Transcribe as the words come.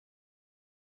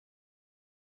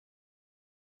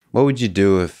What would you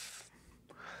do if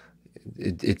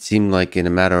it seemed like in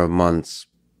a matter of months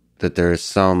that there is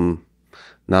some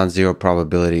non-zero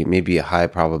probability, maybe a high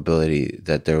probability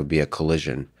that there will be a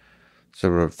collision?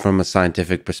 So from a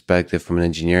scientific perspective, from an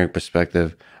engineering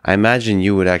perspective, I imagine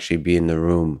you would actually be in the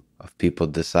room of people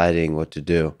deciding what to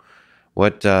do.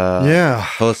 What Yeah,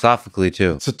 philosophically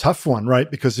too? it's a tough one,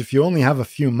 right? Because if you only have a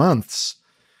few months,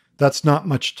 that's not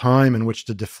much time in which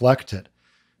to deflect it.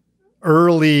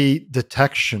 Early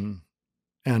detection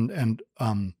and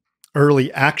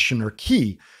early action are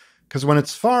key, because when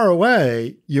it's far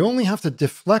away, you only have to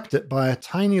deflect it by a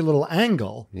tiny little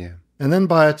angle. Yeah. And then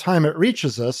by the time it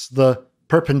reaches us, the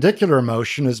perpendicular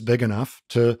motion is big enough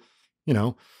to, you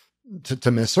know,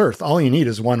 to miss Earth. All you need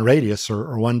is one radius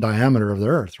or one diameter of the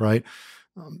Earth, right?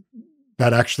 Um,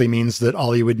 that actually means that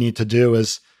all you would need to do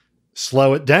is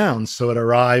slow it down so it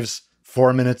arrives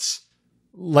 4 minutes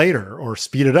later, or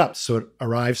speed it up so it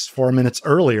arrives 4 minutes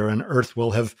earlier, and Earth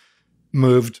will have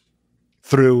moved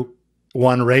through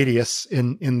one radius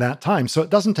in that time. So it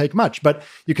doesn't take much. But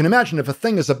you can imagine if a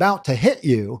thing is about to hit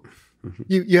you,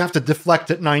 you have to deflect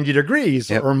it 90 degrees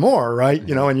Yep. or more, right?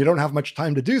 Yeah. And you don't have much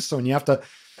time to do so. And you have to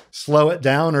slow it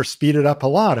down or speed it up a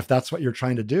lot if that's what you're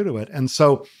trying to do to it. And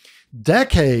so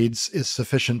decades is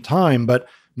sufficient time, but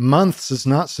months is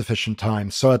not sufficient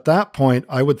time. So at that point,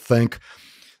 I would think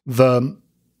the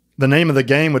name of the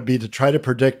game would be to try to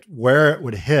predict where it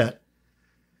would hit.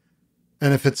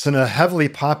 And if it's in a heavily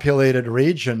populated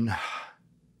region,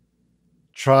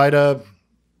 try to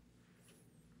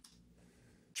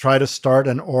start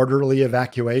an orderly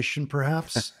evacuation,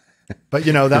 perhaps. But,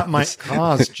 that might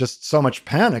cause just so much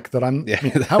panic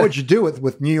that how would you do it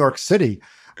with New York City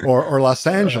or Los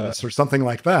Angeles or something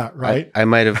like that, right? I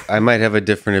might have a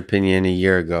different opinion a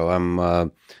year ago. I'm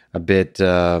a bit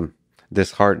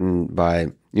disheartened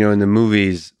by, in the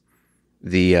movies,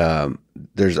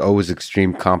 there's always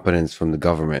extreme competence from the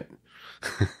government.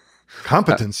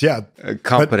 Competence, yeah.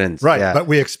 Competence, right. Yeah. But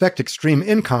we expect extreme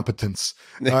incompetence,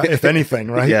 if anything,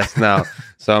 right? Yes, now.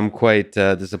 So I'm quite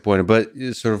disappointed. But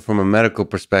sort of from a medical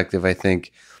perspective, I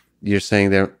think you're saying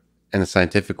there, and a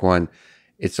scientific one,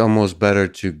 it's almost better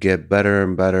to get better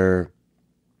and better,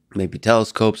 maybe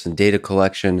telescopes and data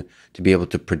collection to be able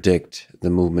to predict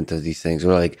the movement of these things,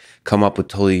 or like come up with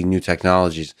totally new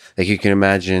technologies. Like you can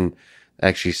imagine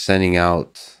actually sending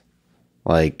out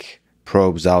like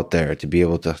probes out there to be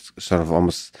able to sort of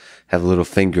almost have little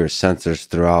finger sensors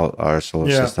throughout our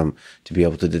solar system to be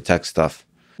able to detect stuff.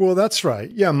 Well, that's right.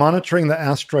 Yeah, monitoring the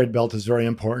asteroid belt is very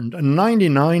important. And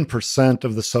 99%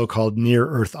 of the so-called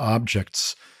near-Earth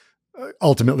objects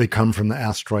ultimately come from the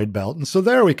asteroid belt. And so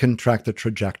there we can track the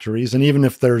trajectories. And even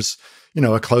if there's,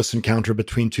 a close encounter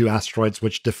between two asteroids,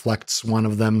 which deflects one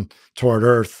of them toward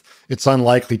Earth, it's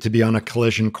unlikely to be on a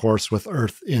collision course with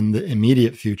Earth in the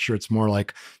immediate future. It's more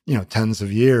like, tens of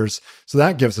years. So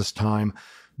that gives us time.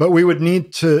 But we would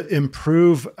need to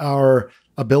improve our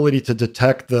ability to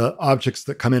detect the objects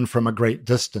that come in from a great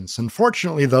distance.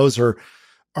 Unfortunately, those are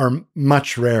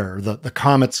much rarer. The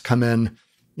comets come in,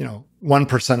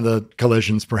 1% of the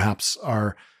collisions perhaps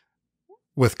are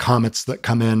with comets that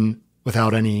come in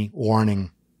without any warning,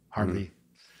 hardly.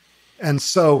 And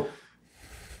so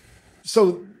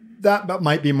that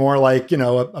might be more like,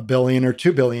 a billion or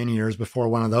 2 billion years before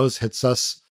one of those hits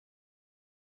us.